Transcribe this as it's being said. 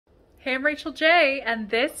Hey, I'm Rachel J, and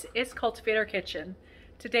this is Cultivator Kitchen.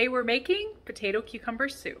 Today we're making potato cucumber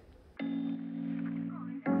soup.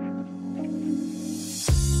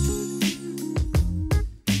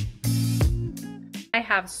 I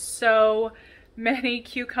have so many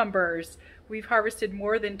cucumbers. We've harvested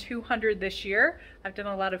more than 200 this year. I've done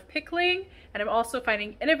a lot of pickling, and I'm also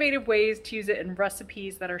finding innovative ways to use it in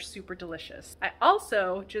recipes that are super delicious. I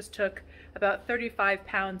also just took about 35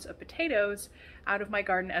 pounds of potatoes out of my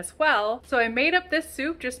garden as well. So I made up this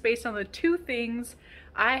soup just based on the two things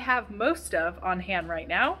I have most of on hand right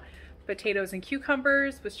now: potatoes and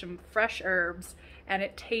cucumbers with some fresh herbs, and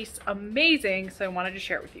it tastes amazing, so I wanted to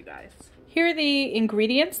share it with you guys. Here are the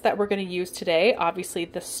ingredients that we're going to use today. Obviously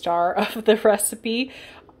the star of the recipe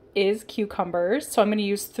is cucumbers. So I'm going to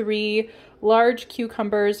use 3 large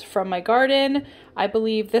cucumbers from my garden. I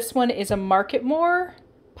believe this one is a Marketmore,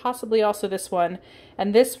 possibly also this one.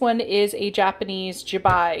 And this one is a Japanese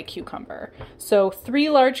Jibai cucumber. So 3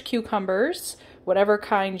 large cucumbers, whatever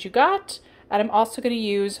kind you got. And I'm also going to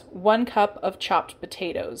use 1 cup of chopped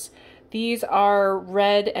potatoes. These are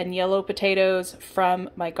red and yellow potatoes from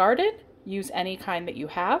my garden. Use any kind that you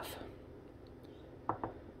have.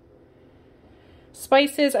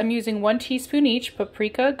 Spices, I'm using 1 teaspoon each: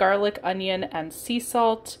 paprika, garlic, onion, and sea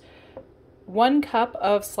salt. 1 cup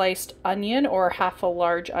of sliced onion or half a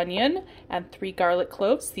large onion, and 3 garlic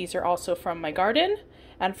cloves. These are also from my garden.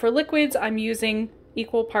 And for liquids, I'm using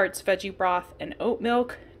equal parts veggie broth and oat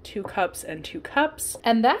milk, 2 cups and 2 cups.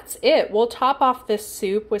 And that's it. We'll top off this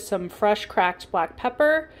soup with some fresh cracked black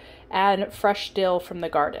pepper and fresh dill from the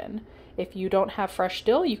garden. If you don't have fresh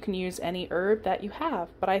dill, you can use any herb that you have,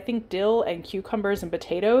 but I think dill and cucumbers and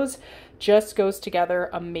potatoes just goes together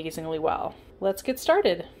amazingly well. Let's get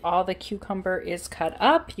started. All the cucumber is cut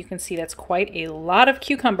up. You can see that's quite a lot of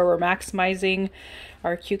cucumber. We're maximizing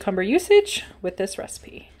our cucumber usage with this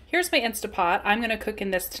recipe. Here's my Instapot. I'm gonna cook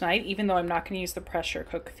in this tonight, even though I'm not gonna use the pressure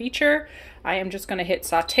cook feature. I am just gonna hit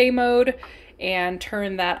saute mode and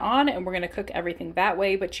turn that on, and we're gonna cook everything that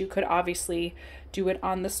way, but you could obviously do it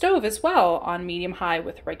on the stove as well, on medium high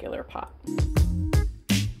with regular pot.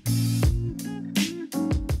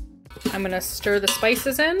 I'm gonna stir the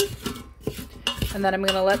spices in, and then I'm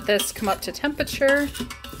gonna let this come up to temperature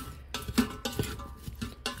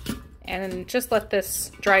and just let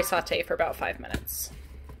this dry saute for about 5 minutes.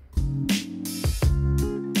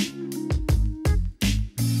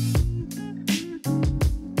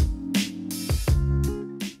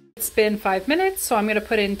 It's been 5 minutes, so I'm going to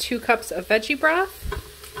put in 2 cups of veggie broth.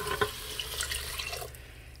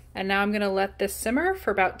 And now I'm going to let this simmer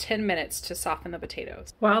for about 10 minutes to soften the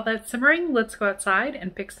potatoes. While that's simmering, let's go outside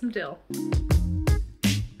and pick some dill.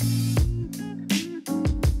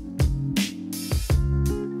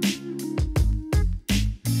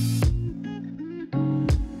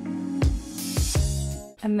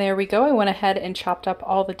 And there we go. I went ahead and chopped up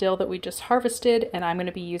all the dill that we just harvested, and I'm going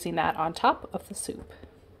to be using that on top of the soup.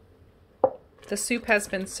 The soup has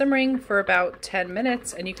been simmering for about 10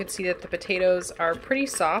 minutes, and you can see that the potatoes are pretty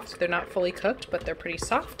soft. They're not fully cooked, but they're pretty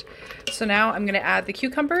soft. So now I'm going to add the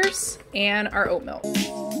cucumbers and our oat milk.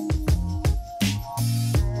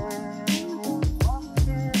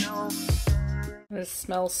 This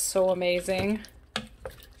smells so amazing.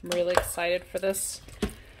 I'm really excited for this.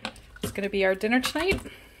 It's going to be our dinner tonight.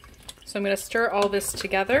 So I'm going to stir all this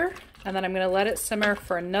together, and then I'm going to let it simmer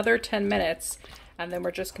for another 10 minutes. And then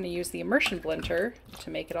we're just going to use the immersion blender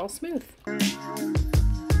to make it all smooth.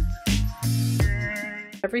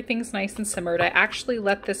 Everything's nice and simmered. I actually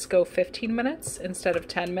let this go 15 minutes instead of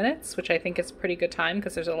 10 minutes, which I think is a pretty good time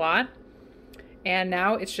because there's a lot. And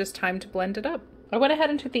now it's just time to blend it up. I went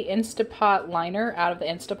ahead and took the Instapot liner out of the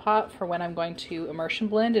Instapot for when I'm going to immersion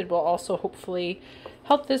blend. It will also hopefully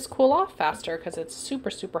help this cool off faster because it's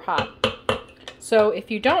super, super hot. So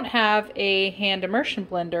if you don't have a hand immersion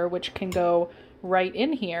blender, which can go right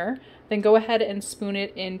in here, then go ahead and spoon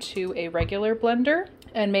it into a regular blender,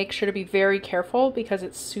 and make sure to be very careful because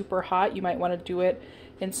it's super hot. You might want to do it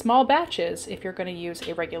in small batches if you're going to use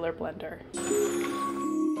a regular blender.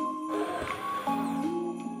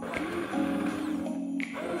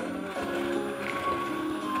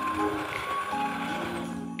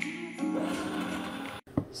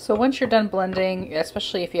 So once you're done blending,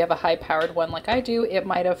 especially if you have a high-powered one like I do, it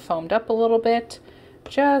might have foamed up a little bit.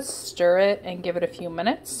 Just stir it and give it a few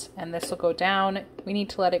minutes, and this will go down. We need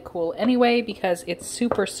to let it cool anyway because it's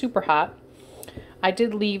super, super hot. I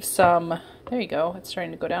did leave some, there you go, it's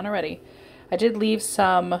starting to go down already. I did leave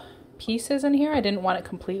some pieces in here. I didn't want it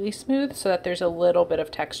completely smooth so that there's a little bit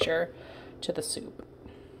of texture to the soup.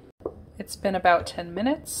 It's been about 10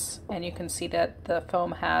 minutes and you can see that the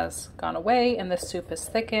foam has gone away and the soup is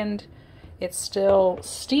thickened. It's still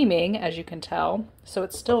steaming, as you can tell, so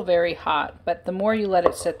it's still very hot, but the more you let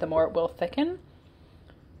it sit, the more it will thicken.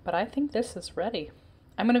 But I think this is ready.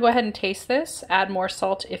 I'm gonna go ahead and taste this, add more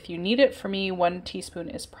salt if you need it. For me, 1 teaspoon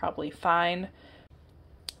is probably fine.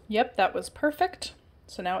 Yep, that was perfect.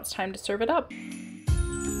 So now it's time to serve it up.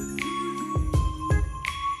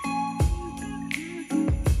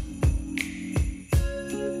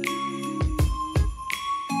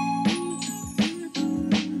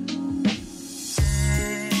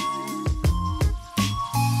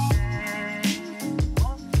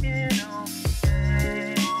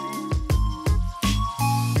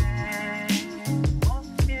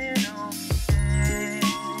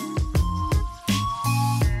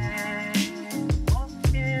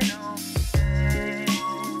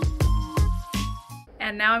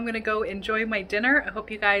 And now I'm gonna go enjoy my dinner. I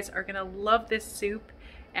hope you guys are gonna love this soup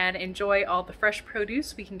and enjoy all the fresh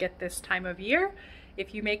produce we can get this time of year.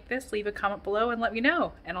 If you make this, leave a comment below and let me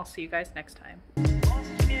know, and I'll see you guys next time.